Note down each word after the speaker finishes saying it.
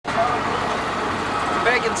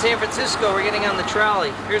like in San Francisco, we're getting on the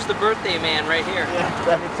trolley. Here's the birthday man right here. Yeah,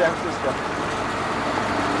 back in San Francisco.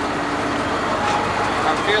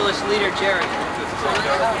 Our fearless leader, Jerry.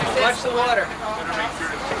 Watch the water. Okay,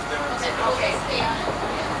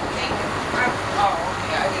 oh,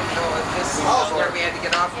 okay, I didn't know if this is where we had to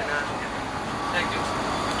get off or not. Thank you.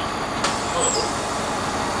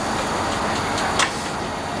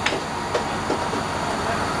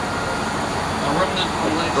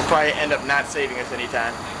 We'll probably end up not saving us any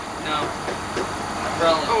time. No.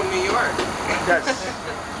 Oh, New York. Yes.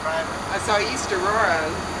 I saw East Aurora.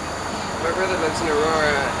 My brother lives in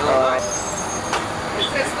Aurora, Illinois. Is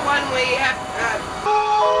this the one where you have...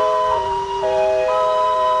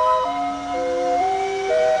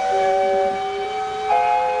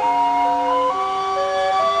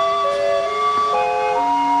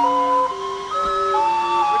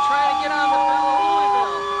 We're trying to get on the Belle of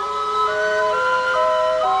Louisville.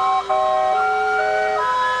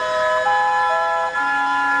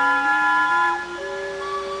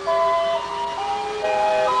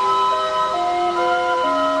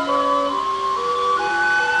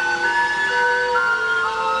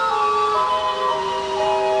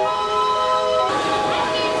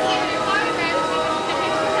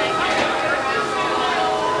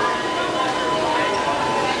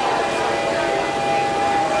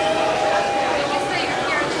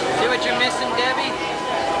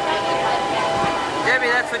 Debbie,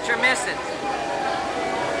 that's what you're missing.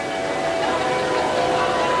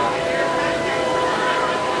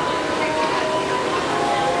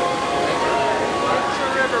 It's a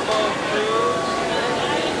riverboat cruise.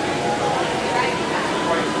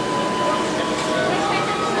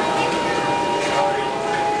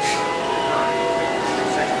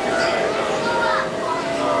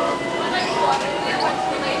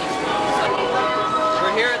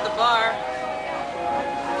 We're here at the bar.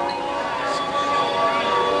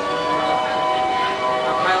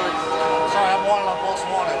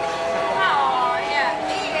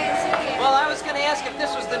 Ask if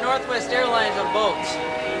this was the Northwest Airlines of boats.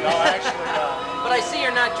 No, actually, but I see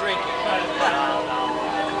you're not drinking. No.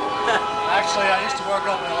 Actually, I used to work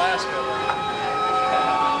up in Alaska.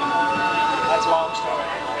 That's a long story.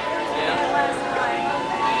 Yeah.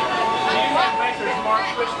 Do you have Maker's Mark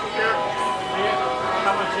whiskey here?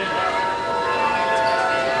 How much is that?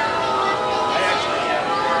 I actually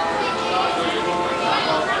have.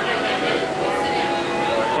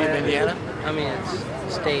 In Indiana? I mean, it's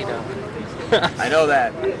state of. I know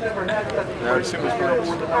that. I would assume it's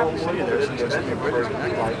from the city there since it's in the British.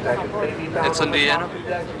 It's Indiana.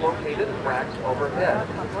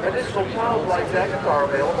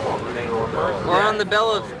 We're on the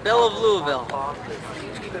Belle of Louisville.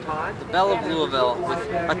 The Belle of Louisville with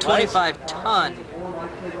a 25 tons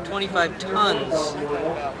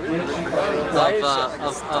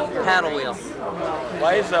of paddle wheel.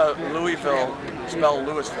 Why is Louisville spelled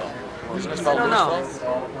Louisville? Isn't it spelled I don't know.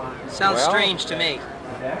 Louisville? Sounds strange to me.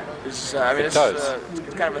 It's, I mean, it's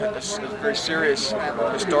kind of a very serious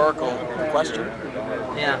historical question.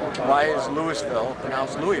 Yeah. Why is Louisville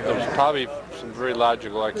pronounced Louisville? There's probably some very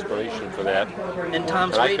logical explanation for that. And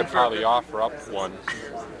Tom's I waiting could for... probably offer up one.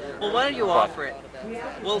 Well, why don't you offer it?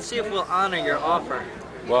 We'll see if we'll honor your offer.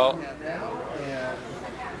 Well...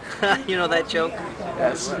 You know that joke?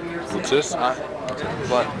 Yes. What's this? What?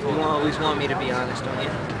 You always want me to be honest, don't you?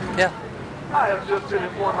 Yeah. I have just been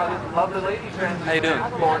informed by this lovely lady How you doing?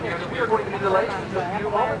 we are going to be delayed just a few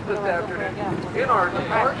moments this afternoon in our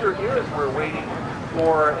departure here as we're waiting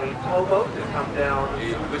for a towboat to come down.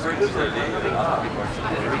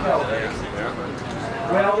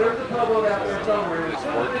 Well, there's a towboat out there somewhere.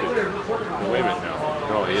 Wait a minute now.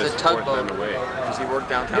 No, he It's is a tugboat. away. Does he work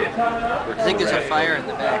downtown? I think there's a fire in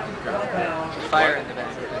the back. Fire in the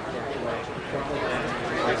back.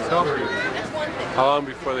 How long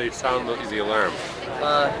before they sound the alarm?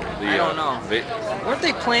 I don't know. Weren't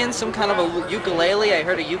they playing some kind of a ukulele? I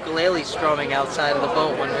heard a ukulele strumming outside of the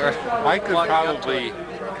boat when we were I could walking up to probably... it.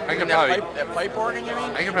 I could That pipe organ, you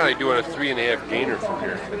mean? I could probably do it a 3.5 gainer from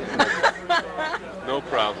here. No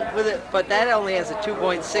problem. With it, but that only has a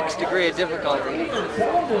 2.6 degree of difficulty.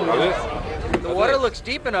 The water looks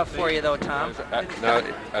deep enough for you, though, Tom. Now,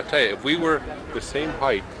 I'll tell you, if we were the same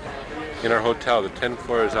height in our hotel, the 10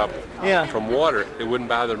 floors up from water, it wouldn't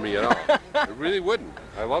bother me at all. It really wouldn't.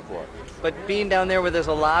 I love water. But being down there where there's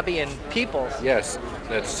a lobby and people. Yes,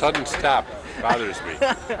 that sudden stop bothers me.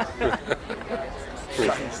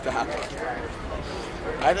 Sudden stop.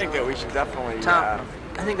 I think that we should definitely... Tom,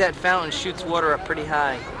 I think that fountain shoots water up pretty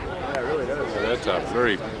high. Yeah, it really does. Well, that's a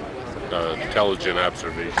very intelligent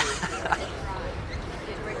observation.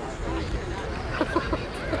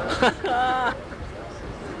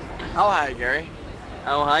 How high, Gary?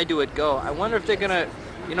 How high do it go? I wonder if they're gonna,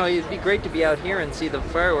 you know, it'd be great to be out here and see the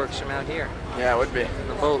fireworks from out here. Yeah, it would be.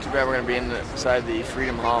 The boat. Too bad we're gonna be inside the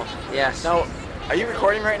Freedom Hall. Yes. Now, are you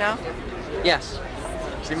recording right now? Yes.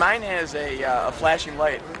 See, mine has a flashing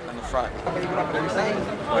light on the front.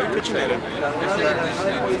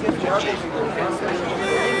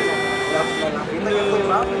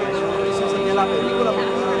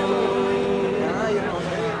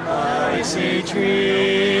 I see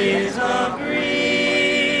trees of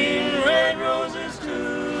green, red roses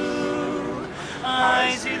too.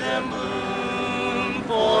 I see them bloom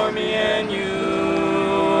for me and you,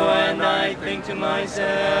 and I think to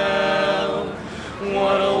myself,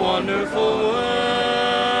 what a wonderful world,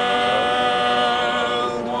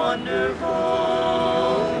 wonderful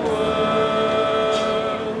world.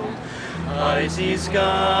 I see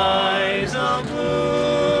skies of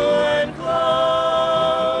blue and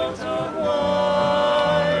clouds of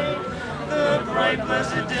white, the bright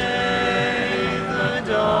blessed day, the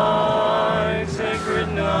dark sacred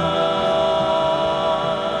night,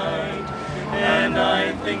 and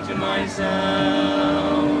I think to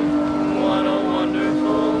myself, what a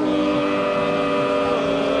wonderful world.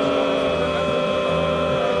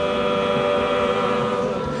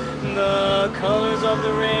 The colors of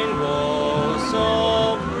the rainbow,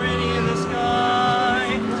 so pretty in the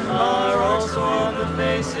sky, are also on the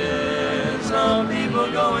faces of people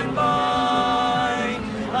going by.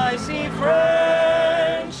 I see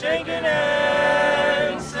friends shaking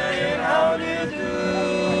hands, saying, how do you do?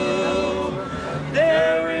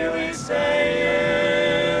 They're really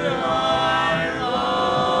saying, I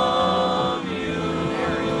love you.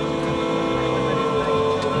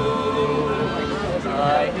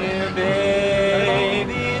 I hear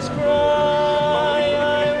babies cry,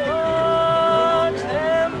 I watch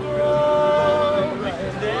them grow.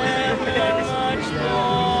 They're much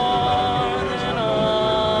more than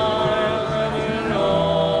I'll ever know.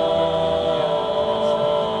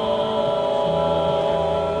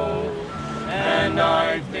 And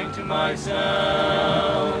I think to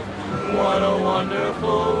myself, what a wonderful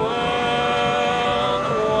world,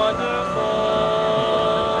 wonderful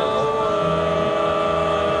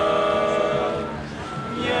world.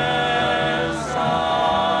 Yes,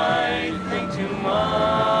 I think to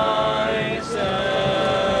myself,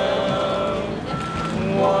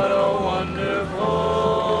 what a wonderful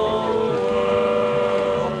world,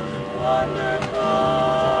 wonderful,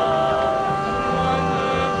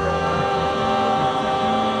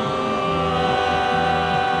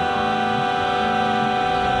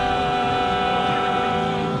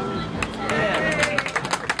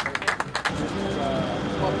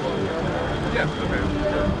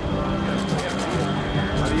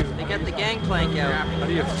 They got the gangplank out. How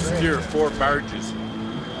do you steer 4 barges?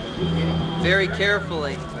 Very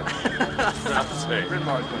carefully. Not to say.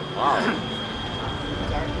 Wow.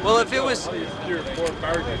 Well, if it was... How do you steer 4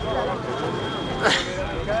 barges?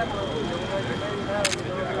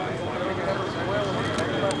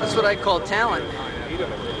 That's what I call talent.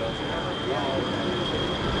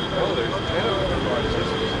 Oh, there's 10 of them.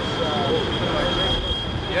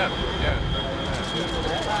 Yeah.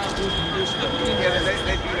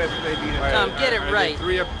 Tom, get it right.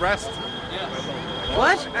 3 abreast.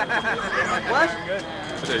 What? What?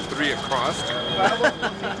 Are they 3 across?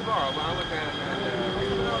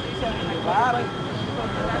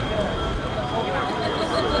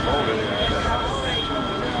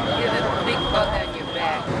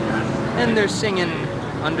 And they're singing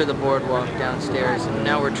Under the Boardwalk downstairs, and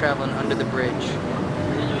now we're traveling under the bridge.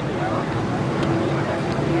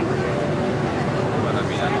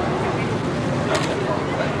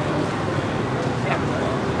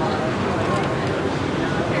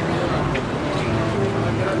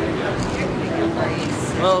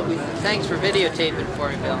 Well, thanks for videotaping for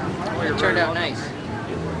me, Bill. It turned out nice.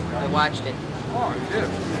 I watched it. Oh, it did.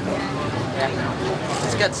 Yeah.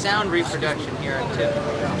 It's got sound reproduction here too.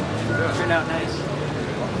 It turned out nice.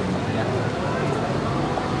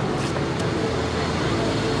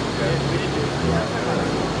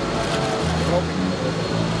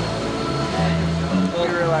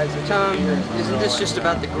 Well, Tom, isn't this just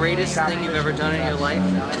about the greatest thing you've ever done in your life?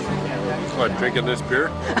 What, drinking this beer?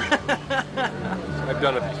 I've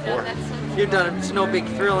done it before. You've done it. It's no big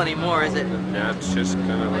thrill anymore, is it? Yeah, it's just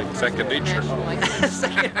kind of like second nature.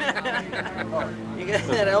 You got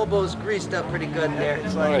that elbows greased up pretty good there.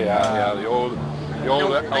 Oh yeah, the old.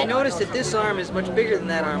 I noticed that this arm is much bigger than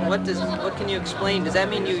that arm. What can you explain? Does that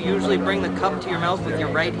mean you usually bring the cup to your mouth with your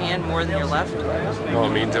right hand more than your left? No,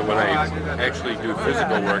 it means that when I actually do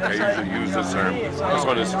physical work, I usually use this arm. This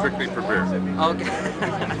one is strictly for beer. Okay.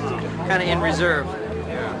 Kind of in reserve.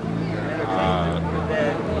 Yeah.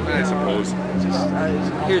 I suppose.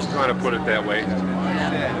 Here's Trying to put it that way.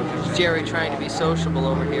 Jerry trying to be sociable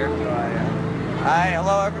over here. Hi,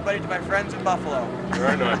 hello everybody to my friends in Buffalo. There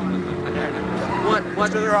are none.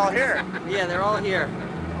 What? So they're all here. Yeah, they're all here.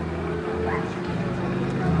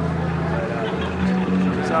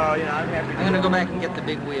 So, you know, I'm happy. I'm gonna go back and get the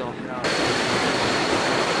big wheel.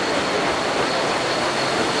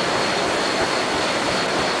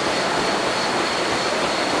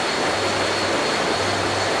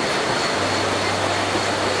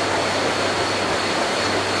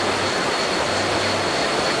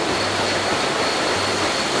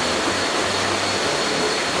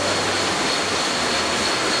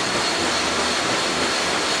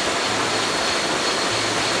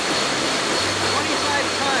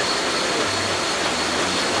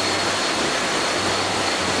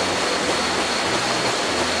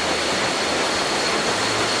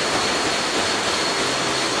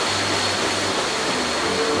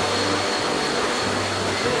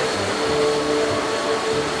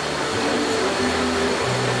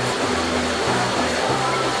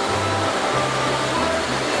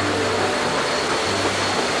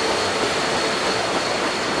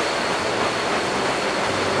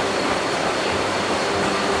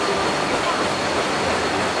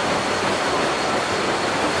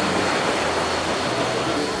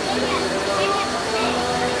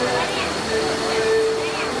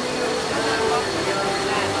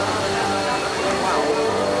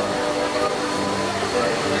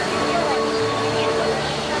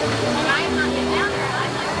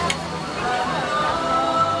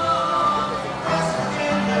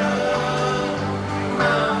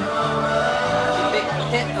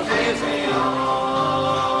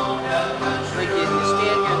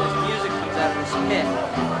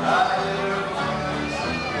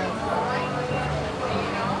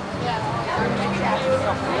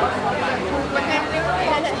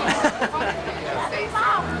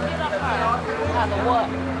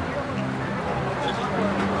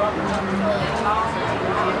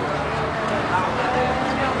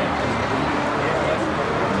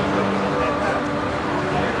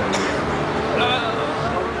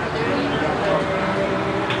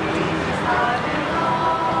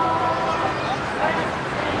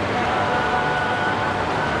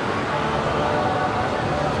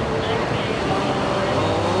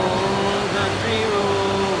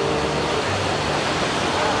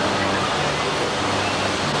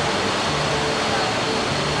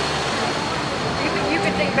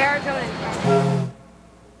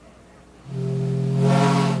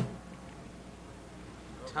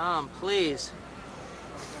 Tom, please.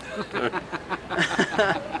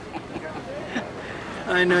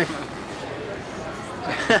 I know.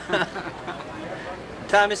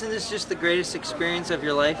 Tom, isn't this just the greatest experience of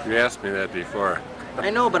your life? You asked me that before. I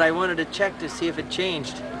know, but I wanted to check to see if it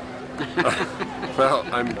changed. Well,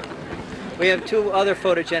 We have two other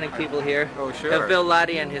photogenic people here. Oh, sure. We have Bill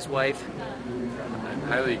Lottie and his wife.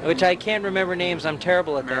 highly... Which I can't remember names. I'm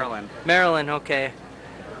terrible at that. Marilyn. Marilyn, okay.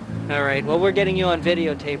 All right. Well, we're getting you on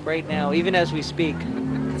videotape right now, even as we speak.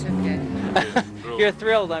 It's okay. You're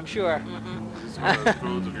thrilled, I'm sure.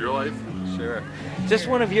 Thrills of your life? Sure. Is this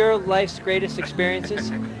one of your life's greatest experiences?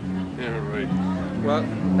 Yeah, right. Well,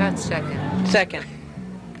 That's second. second.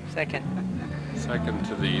 Second. Second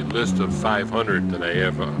to the list of 500 that I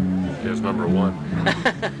have as number one.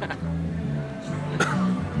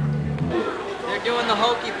 They're doing the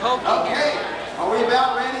hokey pokey. Okay, are we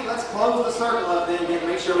about ready? Let's close the circle up then and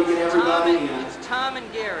make sure we get everybody in. It's Tom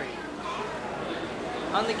and Gary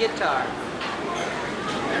on the guitar.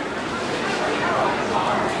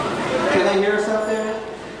 Can they hear us up there?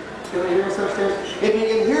 Can they hear us upstairs? If you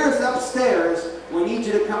can hear us upstairs, we need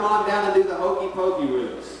you to come on down and do the hokey pokey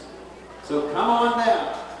with us. So come on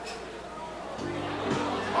down.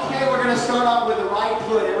 Okay, we're going to start off with the right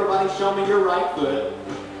foot. Everybody show me your right foot.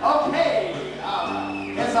 Okay.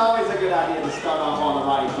 It's always a good idea to start off on the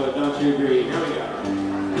right foot, don't you agree? Here we go.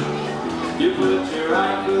 You put your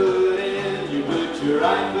right foot in, you put your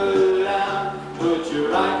right foot out, put your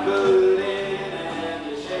right foot in, and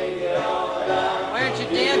you shake it all around. Why aren't you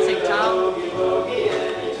dancing, Tom? Boogie, boogie,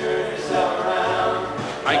 and you turn yourself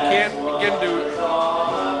around. I can't begin to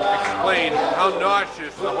explain how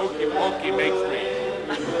nauseous the hokey pokey makes me.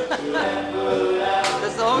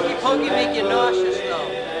 Does the hokey pokey make you nauseous, though?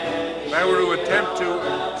 If I were to attempt to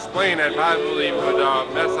explain, I probably would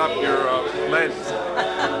mess up your lens.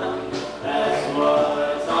 That's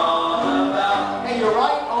what it's all about. And your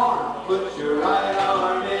right arm, put your right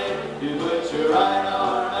arm in. You put your right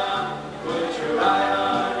arm out. Put your right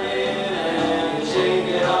arm in and you shake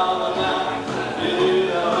it all about. You do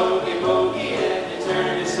the hokey pokey and you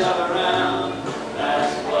turn yourself around.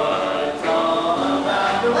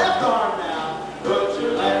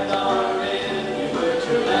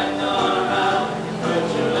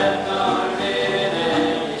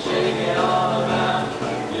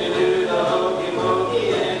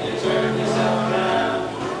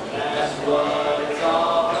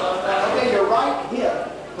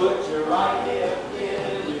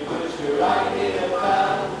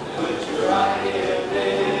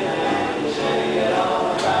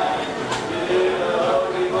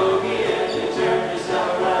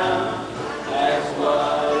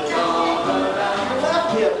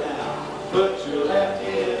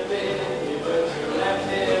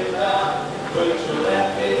 Put your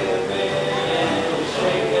left hip in and you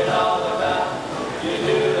shake it all about. You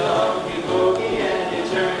do the hokey pokey and you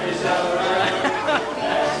turn yourself around.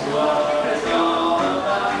 That's what it's all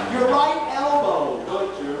about. Your right elbow. Put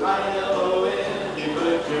your right elbow in. You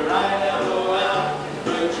put your right elbow out.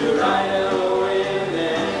 Put your right elbow in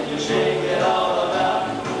and you shake it all about.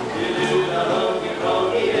 You do the hokey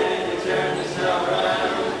pokey and you turn yourself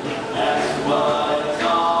around. That's what it's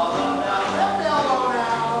all about. Left elbow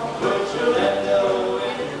now. Put your left elbow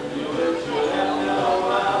in. You put your left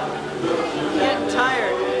elbow out. Put your Getting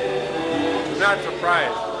tired. Not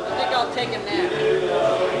surprised. I think I'll take a nap.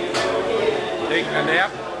 Take a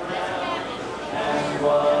nap?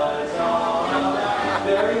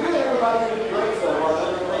 Very good, everybody. Great so far.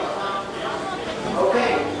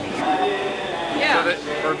 Okay. Yeah. So that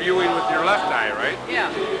for viewing with your left eye, right?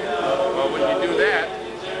 Yeah. Well, when you do that,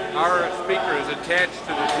 our speaker is attached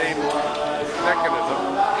to the same mechanism.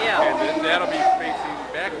 Yeah. And then that'll be facing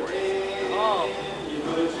backwards. Oh.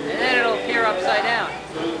 And then it'll appear upside down.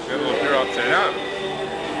 It'll appear upside down.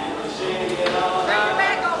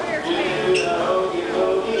 Back over here, Steve.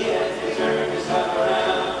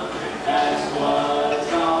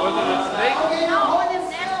 Was it a snake? No, that's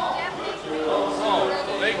Japanese. Oh,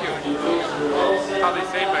 thank you. Probably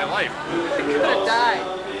saved my life. You could have died.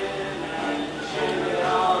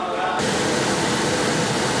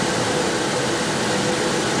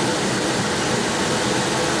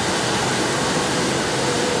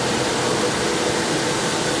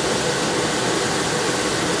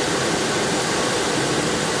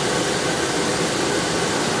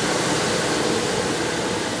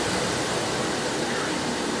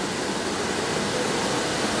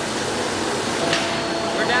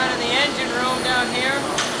 We're down in the engine room down here.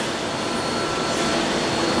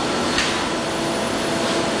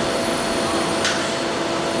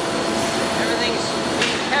 Everything's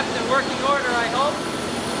being kept in working order, I hope.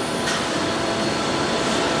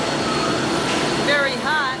 Very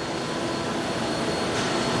hot.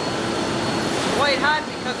 Quite hot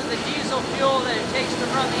because of the diesel fuel that it takes to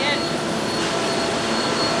run the engine.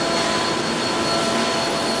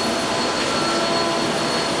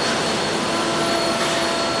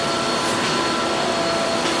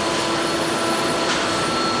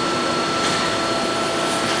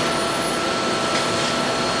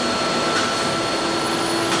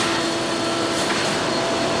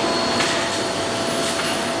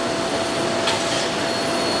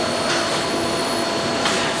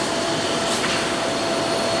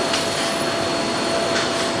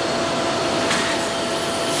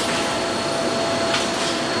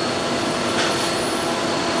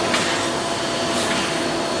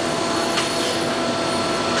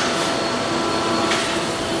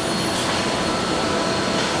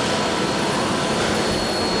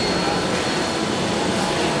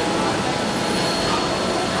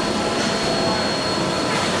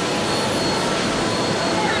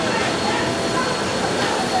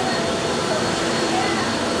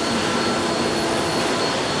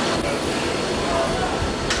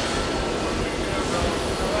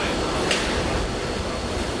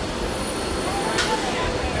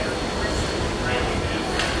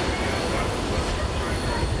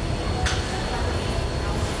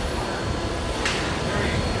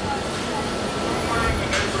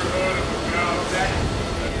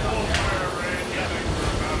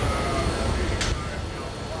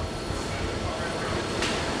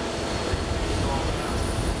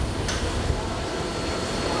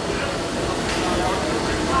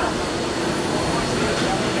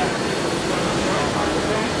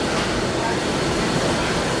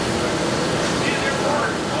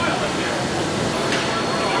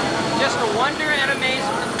 Just a wonder and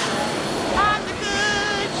amazement. On the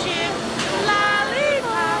good ship,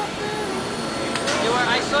 lollipop.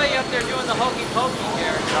 I saw you up there doing the hokey pokey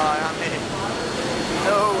here. No, I mean,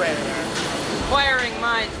 no way. Inquiring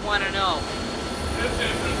minds want to know.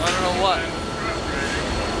 Want to know what?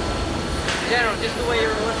 In general, just the way you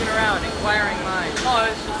were looking around, inquiring minds. Oh,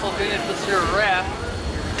 it's just looking at this here raft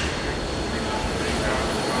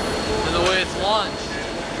and the way it's launched.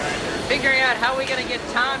 Figuring out how we're going to get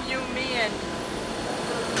Tom, you, me, and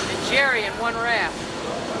Jerry in one raft.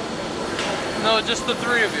 No, just the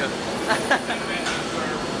three of you.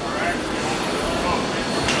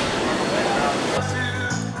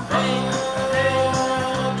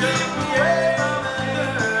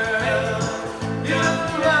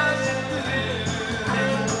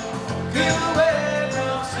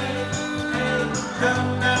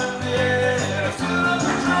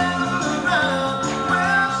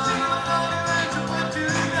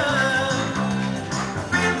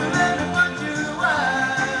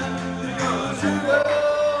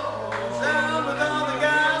 Well,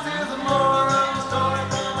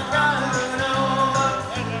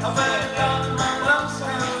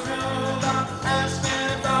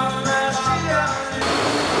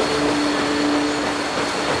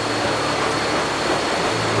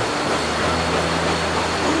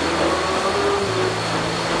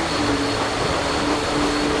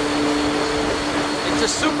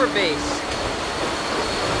 rubber base.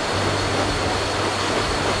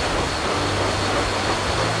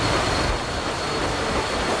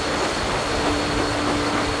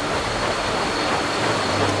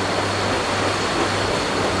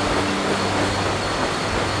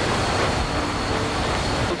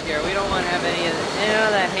 Here, we don't want to have any of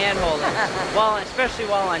that hand holding, especially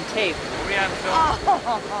while on tape. Are we on film?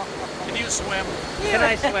 Can you swim? Can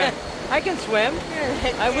I swim? I can swim.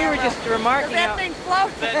 We were just remarking how thing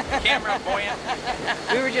floats. That camera buoyant?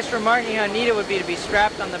 we were just remarking how neat it would be to be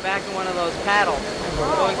strapped on the back of one of those paddles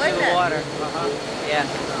going through the water. Yeah.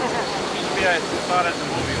 Seems to be, I saw it in the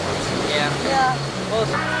movie once. Yeah. Yeah. Well,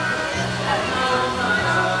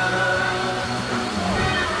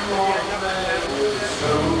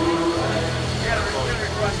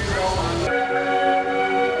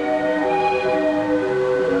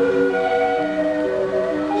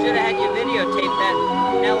 should have had you videotape that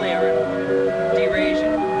Nelly or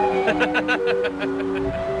Derasion.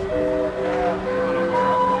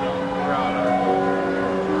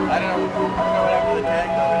 I don't know what happened to the tag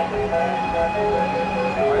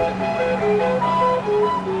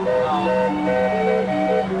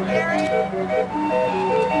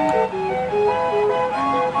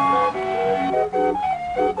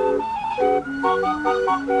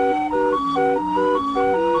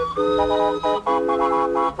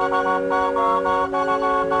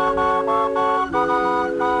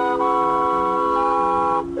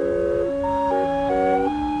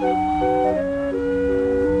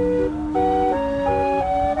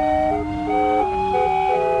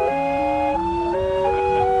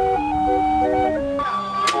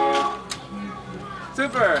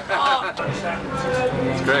Super!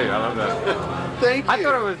 It's great, I love that. Thank you. I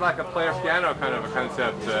thought it was like a player piano kind of a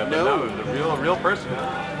concept, but no, it was a real person.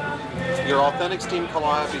 Your authentic steam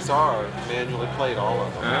calliopes are manually played, all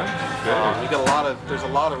of them. Good. You get there's a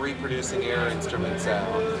lot of reproducing air instruments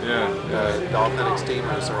out. Yeah. The authentic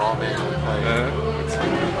steamers are all manually played. And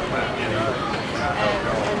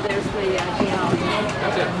there's the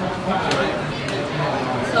That's it.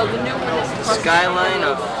 so the new one is Skyline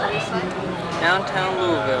of downtown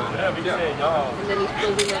Louisville. and then he's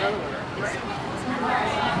building that other one.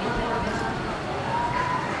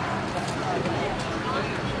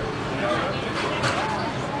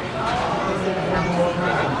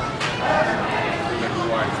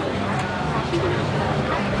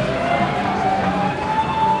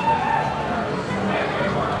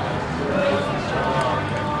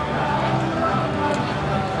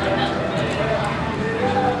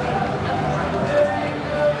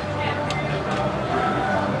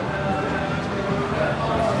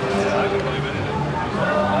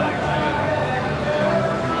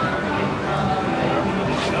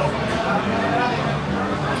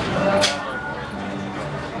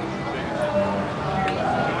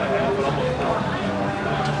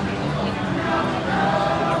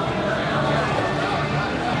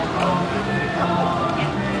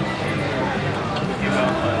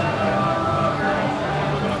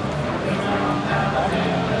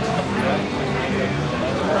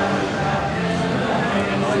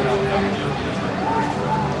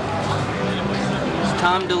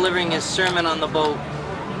 Tom delivering his sermon on the boat.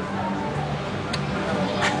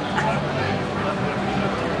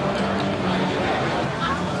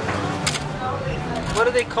 What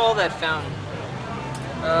do they call that fountain?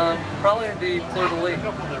 Probably the fleur-de-lis.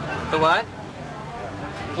 The what?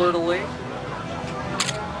 Fleur-de-lis.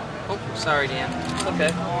 Oh, sorry, Dan.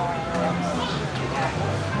 Okay.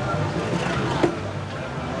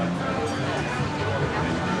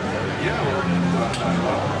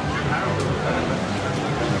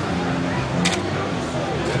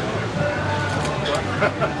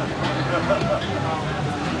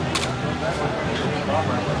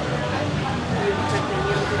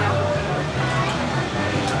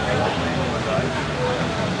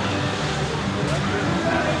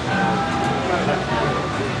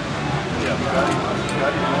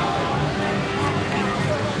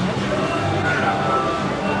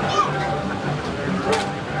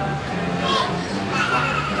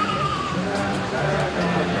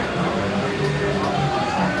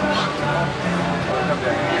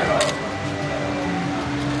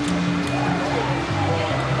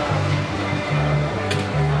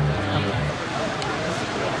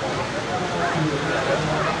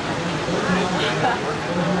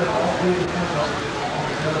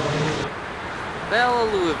 Belle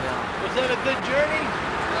of Louisville. Was that a good journey?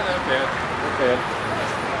 Not bad. Not bad.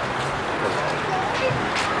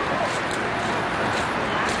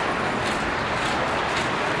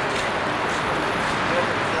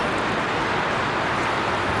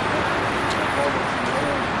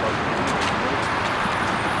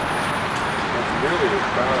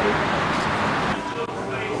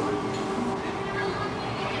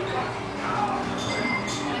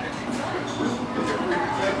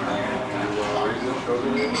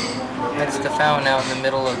 That's the fountain out in the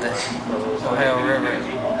middle of the Ohio River.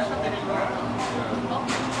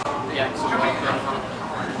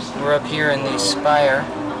 We're up here in the Spire,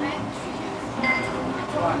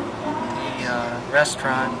 the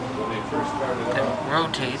restaurant that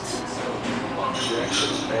rotates.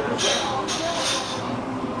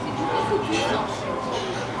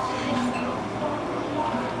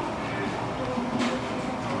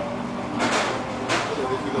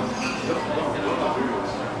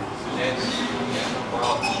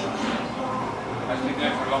 I've been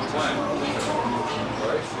there for a long time.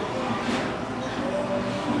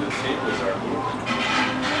 The tables are moving.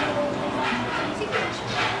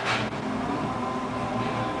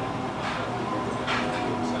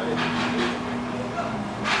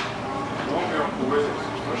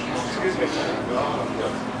 Excuse me.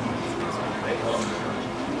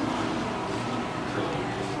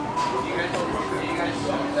 You guys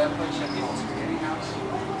that place at the old spaghetti house?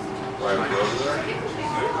 Why are we over there?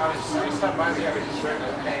 I stopped by the other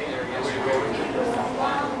day there yesterday.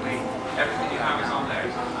 Everything you have is on there.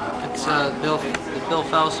 It's the Bill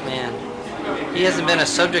Faust man. He hasn't been a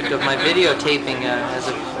subject of my videotaping as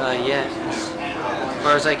of yet, as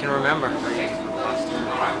far as I can remember.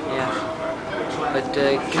 Yeah. But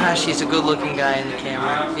gosh, he's a good-looking guy in the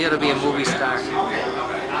camera. He ought to be a movie star.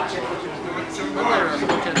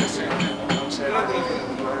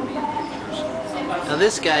 Now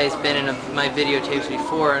this guy's been in my videotapes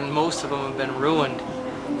before, and most of them have been ruined.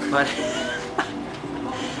 But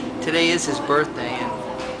today is his birthday, and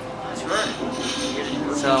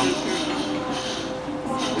so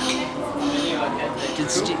did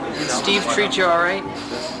Steve treat you all right?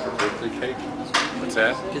 Birthday cake. What's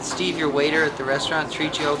that? Did Steve, your waiter at the restaurant,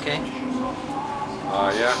 treat you okay?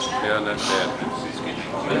 Yeah, not bad.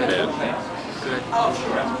 Not bad. Good.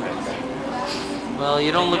 Well,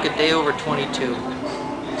 you don't look a day over 22.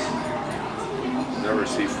 Never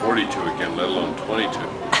see 42 again, let alone 22.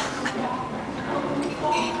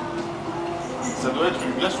 Ça doit être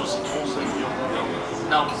une glace au citron, ça.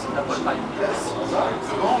 Non, ça peut pas.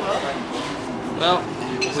 Well,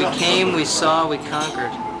 we came, we saw, we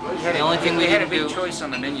conquered. The only thing we had a didn't big do. choice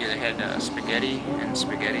on the menu. They had spaghetti and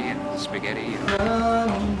spaghetti and spaghetti.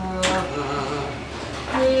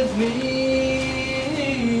 With me.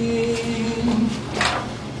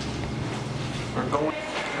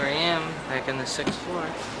 Here I am, back in the 6th floor.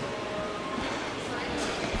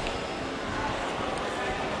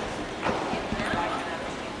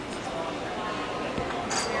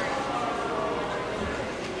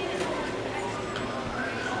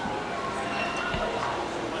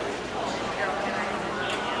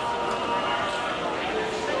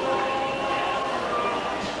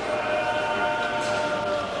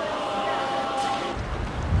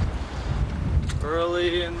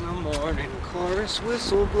 Early in the morning, chorus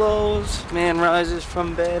whistle blows. Man rises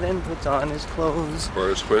from bed and puts on his clothes.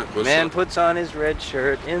 Chorus whistle. Man puts on his red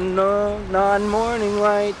shirt in the non-morning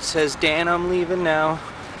light. Says, Dan, I'm leaving now.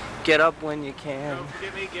 Get up when you can.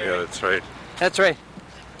 Yeah, that's right. That's right.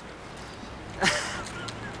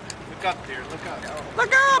 Look up there, look up.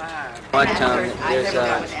 Look up! But there's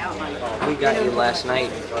we got you last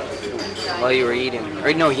night while you were eating.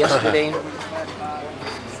 Or no, yesterday.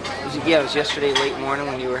 Yeah, it was yesterday late morning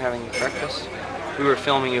when you were having breakfast. We were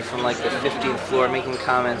filming you from like the 15th floor, making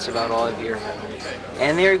comments about all of your...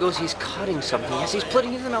 And there he goes, he's cutting something. Yes, he's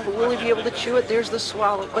putting it in his mouth, but will he be able to chew it? There's the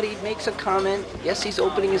swallow. But he makes a comment. Yes, he's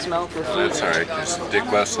opening his mouth with food. That's all right, 'cause Dick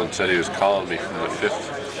Westland said he was calling me from the 5th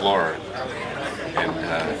floor, and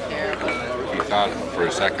he thought for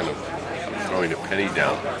a second of throwing a penny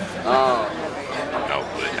down. Oh. No,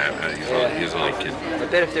 but he's only kidding. I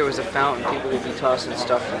bet if there was a fountain, people would be tossing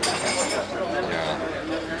stuff in. Yeah.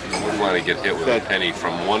 You wouldn't want to get hit with a penny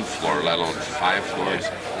from one floor, let alone 5 floors.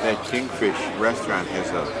 That Kingfish restaurant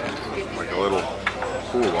has like a little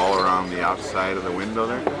pool all around the outside of the window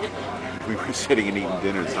there. We were sitting and eating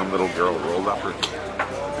dinner, and some little girl rolled up her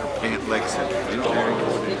pant legs and in there.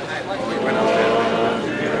 We went out there.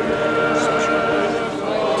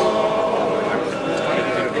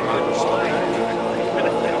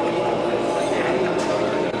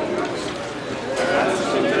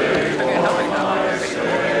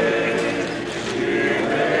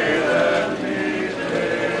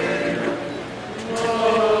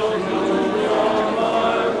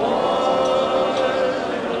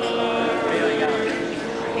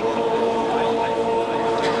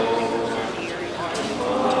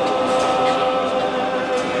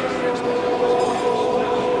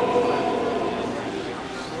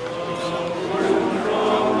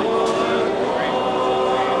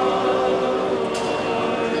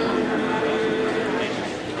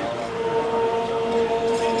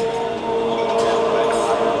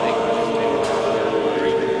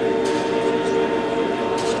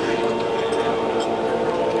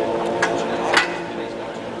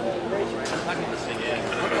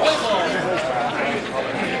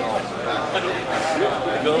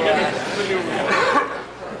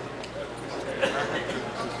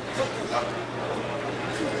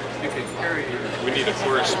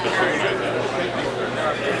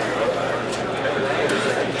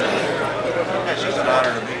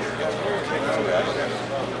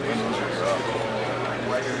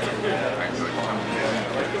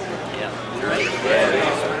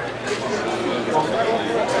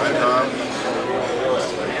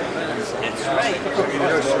 We're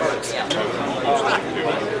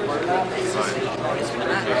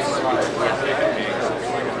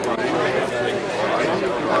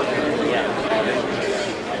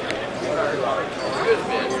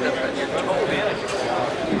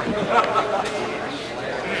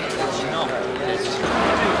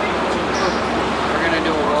gonna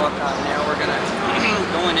do a walk on there. We're gonna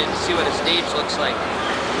go in and see what a stage looks like.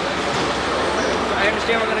 I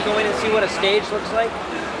understand we're gonna go in and see what a stage looks like.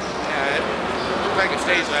 Yeah, it looked like a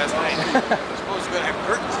stage last night. I suppose we're going to have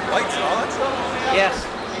curtains and lights and all that stuff? Yes.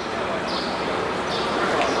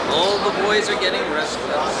 All the boys are getting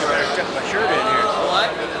restless. I better tuck my shirt in here. What?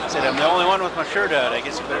 I said I'm the only one with my shirt out. I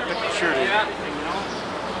guess I better tuck my shirt in. Yeah.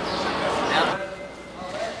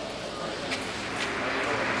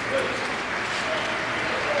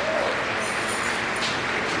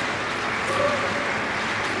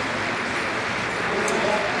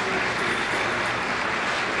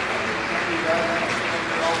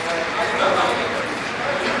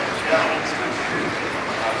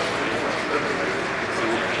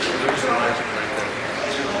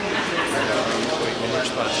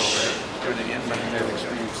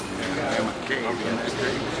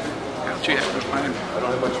 I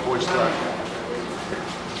don't have much voice left.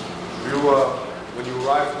 When you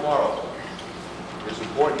arrive tomorrow, it's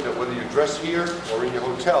important that whether you dress here or in your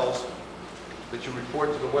hotels, that you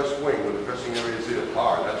report to the West Wing where the dressing areas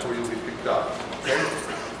are. That's where you'll be picked up. Okay?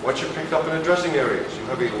 Once you're picked up in the dressing areas, you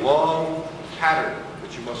have a long pattern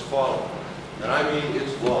that you must follow. And I mean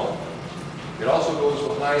it's long. It also goes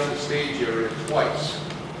behind the stage area twice,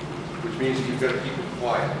 which means that you've got to keep it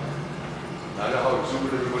quiet. Now, I know how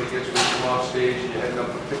exuberant everybody gets when you come off stage and you're heading up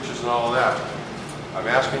for pictures and all of that. I'm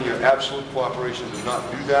asking your absolute cooperation to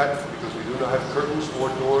not do that because we do not have curtains or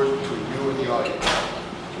doors between you and the audience.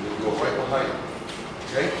 And then go right behind you.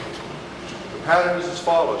 Okay? The pattern is as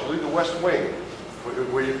follows. You leave the West Wing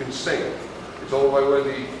where you can sing. It's over by where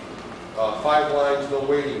the 5 lines no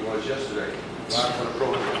waiting was yesterday. Last one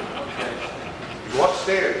appropriate. You go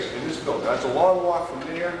upstairs in this building. That's a long walk from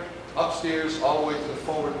there, upstairs, all the way to the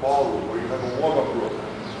forward ballroom where you have a warm-up room.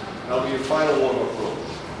 That'll be your final warm-up room.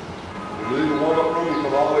 When you leave the warm-up room, you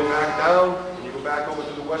come all the way back down, and you go back over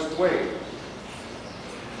to the West Wing.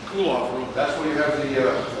 Cool-off room. That's where you have the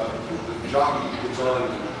jockey gets on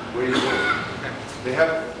waiting room. They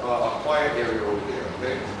have a quiet area over there,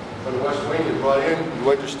 okay? From the West Wing, you're brought in,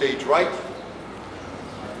 you enter stage right,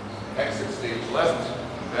 exit stage left,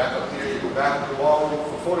 back up here, you go back to the ballroom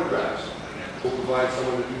for photographs. We'll provide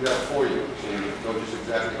someone to do that for you, so you know just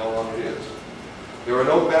exactly how long it is. There are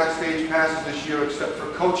no backstage passes this year except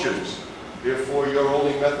for coaches. Therefore, your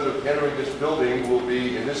only method of entering this building will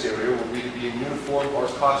be, in this area, will be to be in uniform or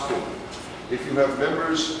costume. If you have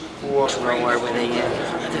members who are... Where were they in?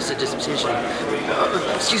 There's a disposition.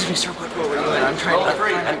 Excuse me, sir, what were you in? I'm trying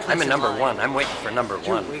to... I'm in number 1. I'm waiting for number 1.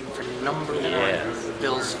 You're waiting for number 1. Yeah.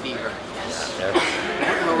 Bill's Fever. Yes. Yeah.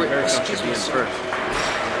 Excuse me, sir.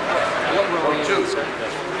 What row were you in, sir?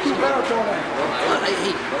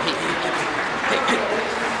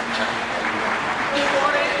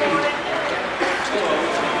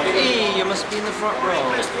 Hey, you must be in the front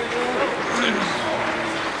row.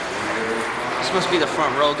 This must be the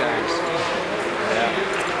front row, guys. Yeah.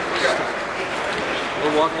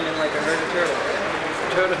 We're walking in like a herd of turtles.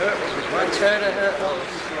 Turtle hurt? Turtle hurt.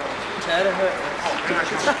 Turtle hurt.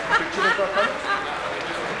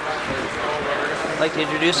 I'd like to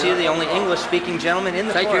introduce you to the only English-speaking gentleman in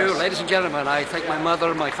the Thank forest. you, ladies and gentlemen. I thank my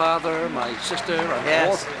mother, my father, my sister, and yes.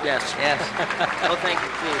 all. Yes. Yes. Oh, thank you,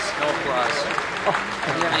 please. No applause.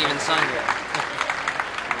 You haven't even signed yet.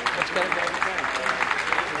 Let's get it going.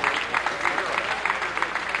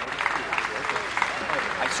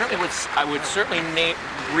 I would certainly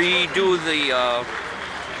redo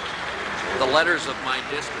the letters of my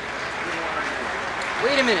district.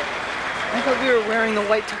 Wait a minute. I thought we were wearing the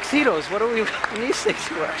white tuxedos. What are we wearing these things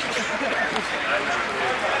for?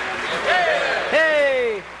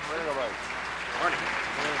 Hey!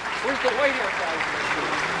 Where's the white hair guys?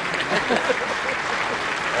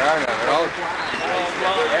 They're all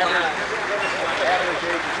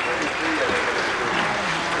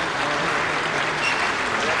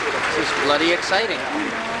This is bloody exciting.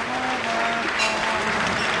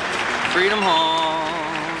 Freedom Hall,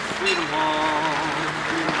 Freedom Hall.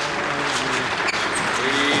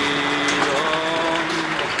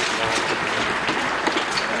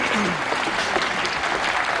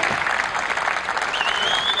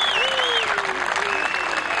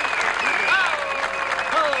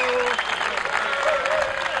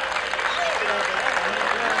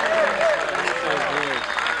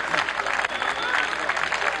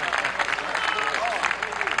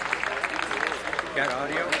 got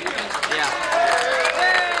audio? Yeah.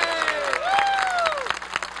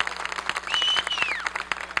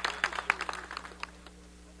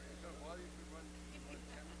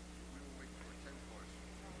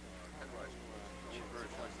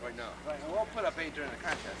 Right now. Right, and we'll put up 8 during the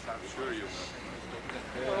contest. I'm Sure you will.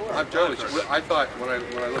 I'm telling you, I thought when I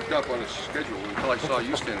looked up on the schedule until I saw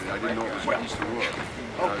you standing there, I didn't know it was East Aurora.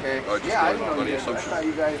 Okay. Yeah, I didn't know you guys. I thought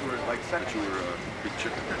you guys were like that second. you were a big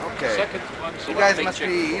chicken. Okay. You guys must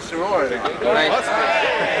be East Aurora then.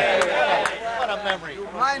 What a memory.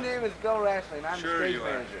 My name is Bill Rashley, and I'm the stage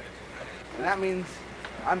manager. And that means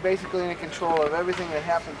I'm basically in control of everything that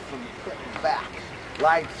happens from curtain back.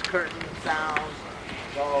 Lights, curtains, sounds.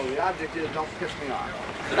 So the object is don't piss me off.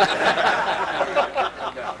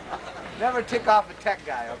 Never tick off a tech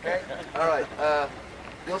guy, okay? All right.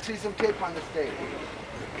 You'll see some tape on the stage.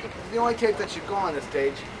 It's the only tape that should go on the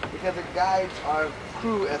stage because it guides our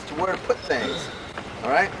crew as to where to put things. All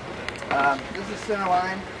right? This is center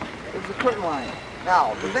line. This is the curtain line.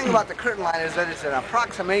 Now, the thing about the curtain line is that it's an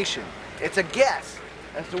approximation. It's a guess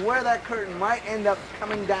as to where that curtain might end up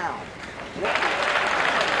coming down.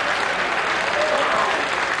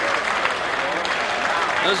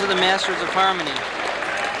 Those are the Masters of Harmony.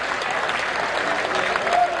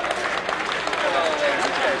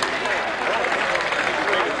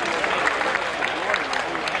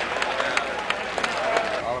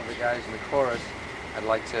 All of the guys in the chorus, I'd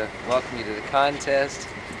like to welcome you to the contest.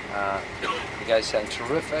 You guys sound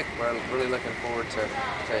terrific. We're really looking forward to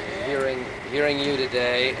hearing you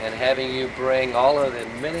today and having you bring all of the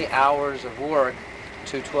many hours of work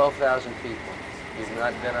to 12,000 people. You've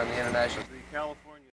not been on the international. California.